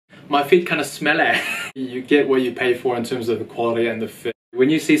My feet kind of smell it. You get what you pay for in terms of the quality and the fit. When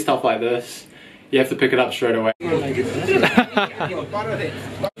you see stuff like this, you have to pick it up straight away. Side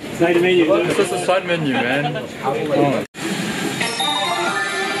menu. It's just a side menu, man. Oh.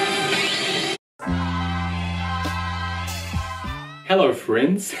 Hello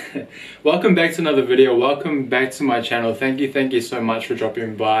friends, welcome back to another video, welcome back to my channel. Thank you so much for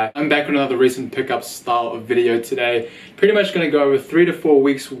dropping by. I'm back with another recent pickup style of video today. Pretty much going to go over 3 to 4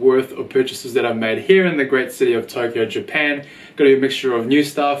 weeks worth of purchases that I've made here in the great city of Tokyo, Japan. Got a mixture of new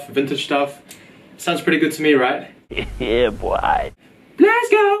stuff, vintage stuff. Sounds pretty good to me, right? Yeah, boy. Let's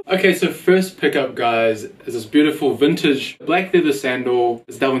go! Okay, so first pickup, guys, is this beautiful vintage black leather sandal.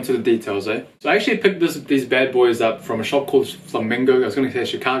 Let's delve into the details, eh? So I actually picked these bad boys up from a shop called Flamingo. I was going to say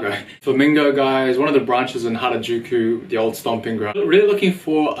Chicago. Flamingo, guys, one of the branches in Harajuku, the old stomping ground. Really looking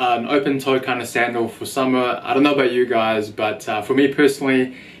for an open-toe kind of sandal for summer. I don't know about you guys, but for me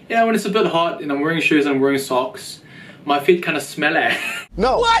personally, you know, when it's a bit hot and I'm wearing shoes and I'm wearing socks, my feet kind of smell it.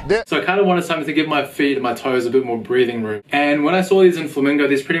 No. What? So I kind of wanted something to give my feet and my toes a bit more breathing room. And when I saw these in Flamingo,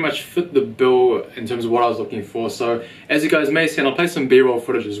 these pretty much fit the bill in terms of what I was looking for. So as you guys may see, and I'll play some B-roll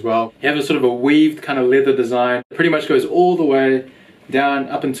footage as well, you have a sort of a weaved kind of leather design. It pretty much goes all the way down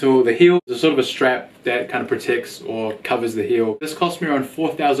up until the heel. There's sort of a strap that kind of protects or covers the heel. This cost me around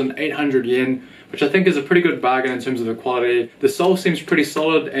 4,800 yen, which I think is a pretty good bargain in terms of the quality. The sole seems pretty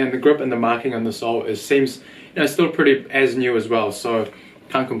solid and the grip and the marking on the sole seems, you know, still pretty as new as well, so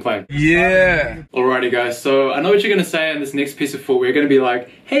can't complain. Yeah. Alrighty guys, so I know what you're gonna say in this next piece of footwear. You're gonna be like,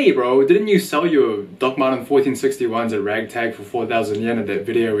 hey bro, didn't you sell your Doc Marten 1461s at Ragtag for 4,000 yen in that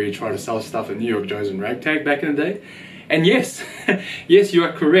video where you try to sell stuff at New York Jones and Ragtag back in the day? And yes, yes, you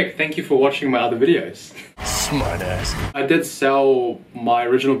are correct. Thank you for watching my other videos. Smart ass. I did sell my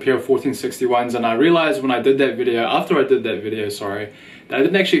original pair of 1461s, and I realized when I did that video, after I did that video, sorry, that I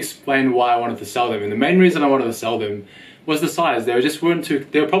didn't actually explain why I wanted to sell them. And the main reason I wanted to sell them was the size. They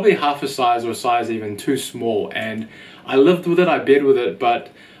were probably half a size or a size even too small. And I lived with it, I bed with it, but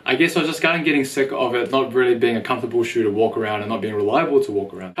I guess I was just kind of getting sick of it not really being a comfortable shoe to walk around and not being reliable to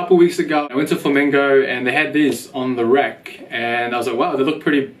walk around. A couple weeks ago, I went to Flamingo and they had these on the rack, and I was like, wow, they look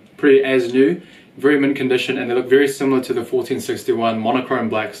pretty as new, very mint condition, and they look very similar to the 1461 monochrome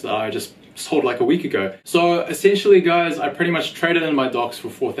blacks that I just sold like a week ago. So essentially guys, I pretty much traded in my Docs for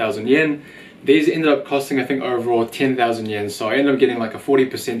 4,000 yen. These ended up costing, I think, overall 10,000 yen. So I ended up getting like a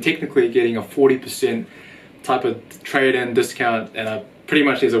 40%, technically getting a 40% type of trade-in discount, and pretty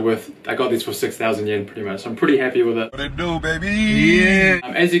much these are worth, I got these for 6,000 yen pretty much. So I'm pretty happy with it. What it do, baby? Yeah.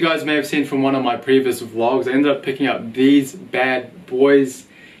 As you guys may have seen from one of my previous vlogs, I ended up picking up these bad boys.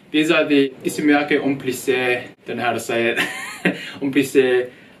 These are the Issey Miyake Homme Plisse, don't know how to say it, Homme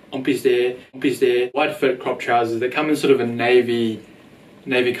Plisse, wide fit crop trousers. They come in sort of a navy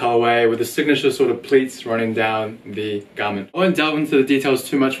colorway with the signature sort of pleats running down the garment. I won't delve into the details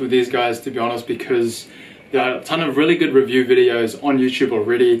too much with these guys, to be honest, because there are a ton of really good review videos on YouTube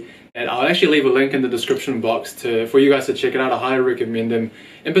already, and I'll actually leave a link in the description box for you guys to check it out. I highly recommend them.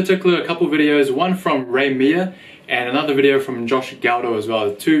 In particular, a couple videos, one from Ray Mia and another video from Josh Galdo as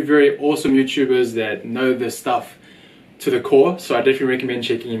well. Two very awesome YouTubers that know their stuff to the core, so I definitely recommend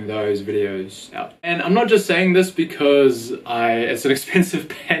checking those videos out. And I'm not just saying this because it's an expensive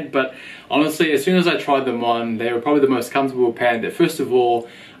pant, but honestly, as soon as I tried them on, they were probably the most comfortable pant that, first of all,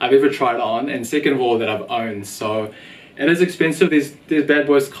 I've ever tried on, and second of all, that I've owned. So it is expensive. These bad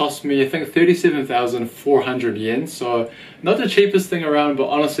boys cost me, I think, 37,400 yen. So not the cheapest thing around, but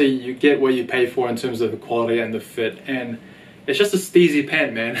honestly, you get what you pay for in terms of the quality and the fit. And it's just a steezy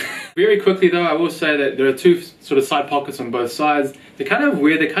pant, man. Very quickly though, I will say that there are two sort of side pockets on both sides. They're kind of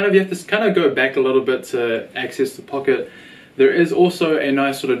weird. You have to kind of go back a little bit to access the pocket. There is also a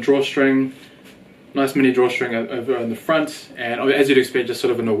nice sort of drawstring, nice mini drawstring over on the front, and as you'd expect, just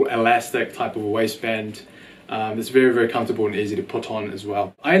sort of an elastic type of a waistband. It's very comfortable and easy to put on as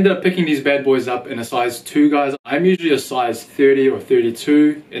well. I ended up picking these bad boys up in a size 2, guys. I'm usually a size 30 or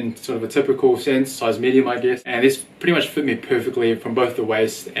 32 in sort of a typical sense, size medium I guess, and this pretty much fit me perfectly from both the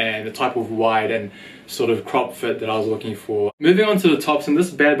waist and the type of wide and sort of crop fit that I was looking for. Moving on to the tops, and this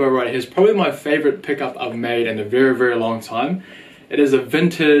bad boy right here is probably my favorite pickup I've made in a very long time. It is a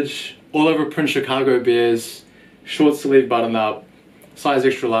vintage, all over print Chicago Bears, short sleeve button up, size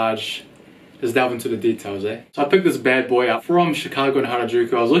extra large. Let's delve into the details, eh? So I picked this bad boy up from Chicago and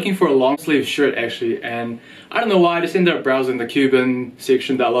Harajuku. I was looking for a long sleeve shirt actually, and I don't know why, I just ended up browsing the Cuban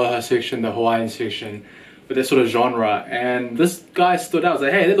section, the Aloha section, the Hawaiian section, with that sort of genre, and this guy stood out. I was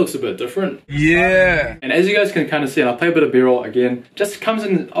like, hey, that looks a bit different. Yeah. And as you guys can kind of see, and I'll play a bit of B-roll again, just comes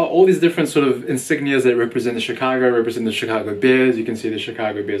in all these different sort of insignias that represent the Chicago Bears. You can see the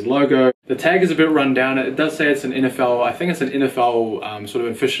Chicago Bears logo. The tag is a bit run down. It does say it's an NFL, I think it's an NFL sort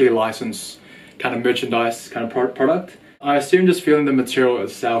of officially licensed kind of merchandise kind of product. I assume just feeling the material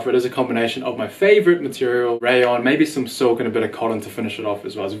itself, it is a combination of my favorite material, rayon, maybe some silk and a bit of cotton to finish it off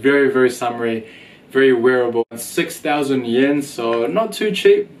as well. It's very, very summery, very wearable. It's 6,000 yen, so not too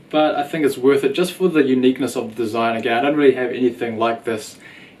cheap, but I think it's worth it just for the uniqueness of the design. Again, I don't really have anything like this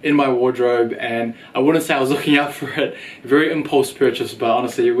in my wardrobe, and I wouldn't say I was looking out for it. Very impulse purchase, but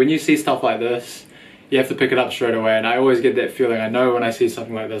honestly, when you see stuff like this, you have to pick it up straight away, and I always get that feeling. I know when I see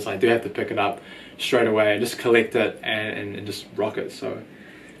something like this, I do have to pick it up straight away and just collect it and just rock it. So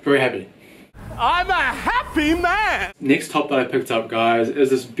very happy. I'm a happy man. Next top that I picked up, guys, is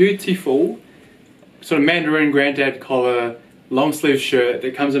this beautiful sort of mandarin granddad collar long sleeve shirt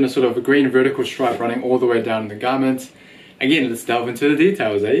that comes in a sort of a green vertical stripe running all the way down the garment. Again, let's delve into the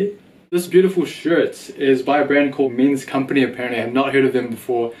details, eh? This beautiful shirt is by a brand called Men's Company. Apparently I have not heard of them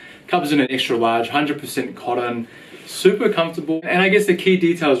before. Comes in an extra large, 100% cotton, super comfortable. And I guess the key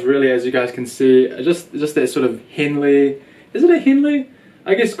details really, as you guys can see, are just that sort of Henley. Is it a Henley?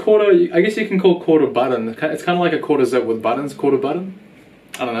 I guess you can call quarter button. It's kind of like a quarter zip with buttons, quarter button.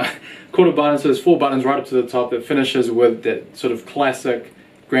 I don't know. Quarter button, so there's 4 buttons right up to the top that finishes with that sort of classic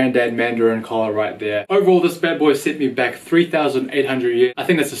granddad mandarin collar right there. Overall, this bad boy set me back 3,800 yen. I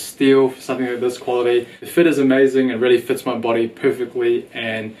think that's a steal for something like this quality. The fit is amazing. It really fits my body perfectly,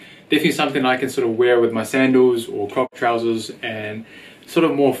 and definitely something I can sort of wear with my sandals or crop trousers and sort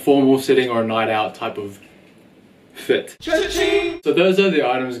of more formal setting or a night out type of fit. So those are the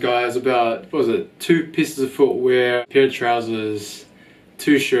items, guys. About, what was it, 2 pieces of footwear, a pair of trousers,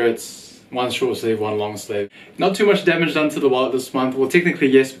 2 shirts, 1 short sleeve, 1 long sleeve. Not too much damage done to the wallet this month. Well, technically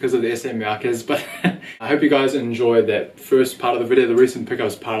yes, because of the Issey Miyakes, but I hope you guys enjoyed that first part of the video, the recent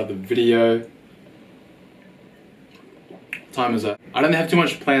pickups part of the video. What time is it? I don't have too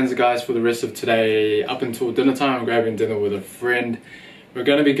much plans, guys, for the rest of today. Up until dinner time, I'm grabbing dinner with a friend. We're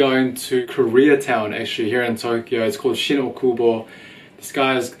going to be going to Koreatown, actually, here in Tokyo. It's called Shin-Okubo. This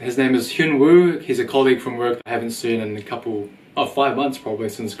guy's, his name is Hyun-woo. He's a colleague from work I haven't seen in a couple, 5 months probably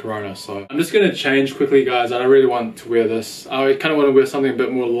since Corona. So I'm just going to change quickly, guys. I don't really want to wear this. I kind of want to wear something a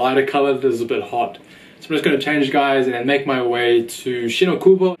bit more lighter colored. It's a bit hot. So I'm just going to change, guys, and then make my way to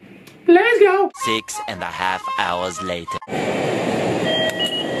Shin-Okubo. Let's go! 6.5 hours later.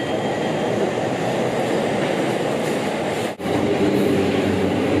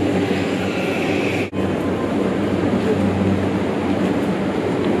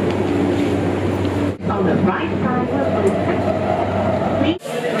 On the right side will open.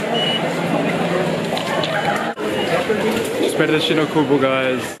 Just made it to Shin-Okubo,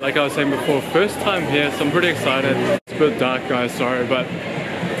 guys. Like I was saying before, first time here, so I'm pretty excited. It's a bit dark, guys, sorry, but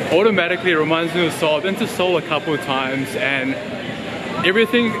automatically it reminds me of Seoul. I've been to Seoul a couple of times, and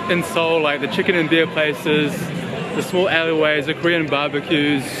everything in Seoul, like the chicken and beer places, the small alleyways, the Korean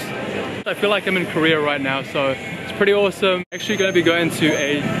barbecues. I feel like I'm in Korea right now, so it's pretty awesome. Actually going to be going to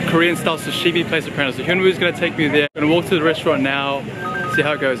a Korean style sashimi place apparently, so Hyun-woo's going to take me there. I'm going to walk to the restaurant now, see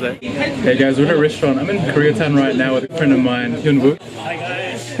how it goes, eh? Hey guys, we're in a restaurant. I'm in Koreatown right now with a friend of mine, Hyun-woo. Hi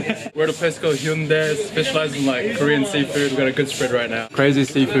guys. We're at a place called Haeundae, specialized in like Korean seafood. We've got a good spread right now. Crazy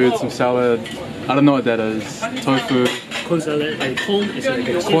seafood, some salad. I don't know what that is. Tofu. Corn salad, like corn is like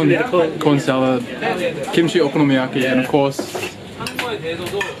a Corn salad. Kimchi okonomiyaki, and of course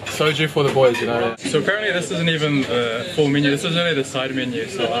soju for the boys, you know. So apparently this isn't even the full menu. This is only the side menu.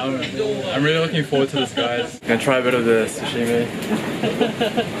 So I'm really looking forward to this, guys. Gonna try a bit of the sashimi.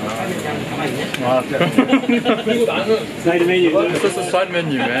 side menu. This is the side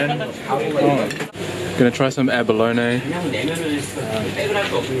menu, man. Oh. Gonna try some abalone. Look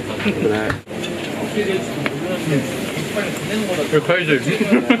at that. We're crazy.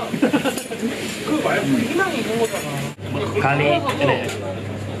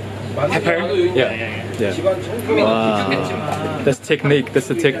 Pepper? Yeah. Wow. That's technique. That's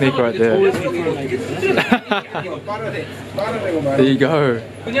the technique right there. There you go.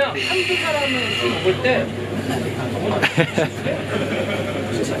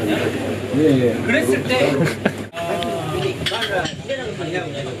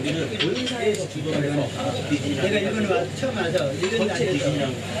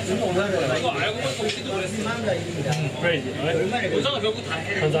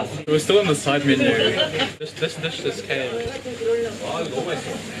 We're still on the side menu. This dish just came.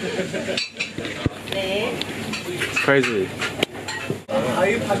 It's crazy.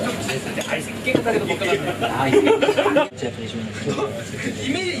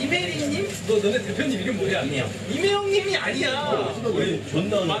 이메일이님? 너네 대표님 이름 뭐야? 이메영님이 아니야. 우리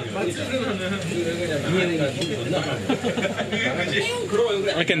존나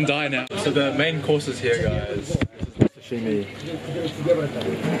I can die now. So the main courses here, guys. Sashimi.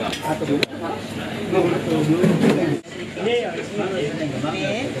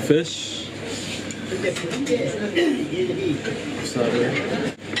 Fish.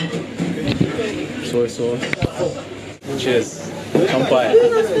 Soy sauce. Cheers. Kanpai.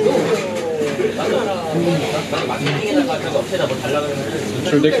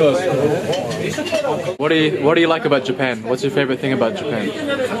 It's ridiculous. What do you like about Japan? What's your favorite thing about Japan?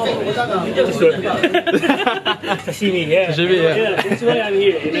 Sashimi, yeah. Sashimi, yeah. That's why I'm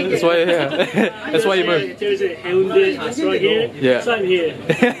here. You know? That's why you're here. That's why you moved. There's a Haeundae restaurant here. Yeah. So I'm here.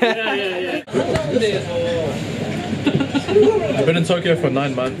 Yeah. I've been in Tokyo for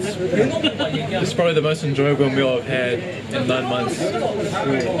 9 months. It's probably the most enjoyable meal I've had in 9 months.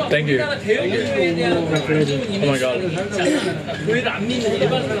 Thank you. Oh my god.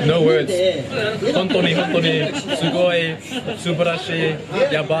 No words. Hontoni, sugoi, subarashi,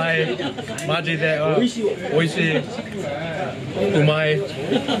 yabai, majide, oishi, umai.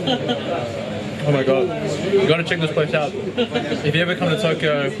 Oh my god. You gotta check this place out. If you ever come to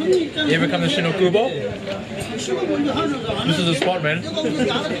Tokyo, you ever come to Shin-Okubo, this is the spot, man.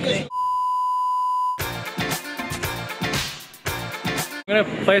 I'm gonna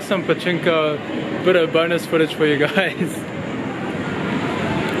play some pachinko, bit of bonus footage for you guys.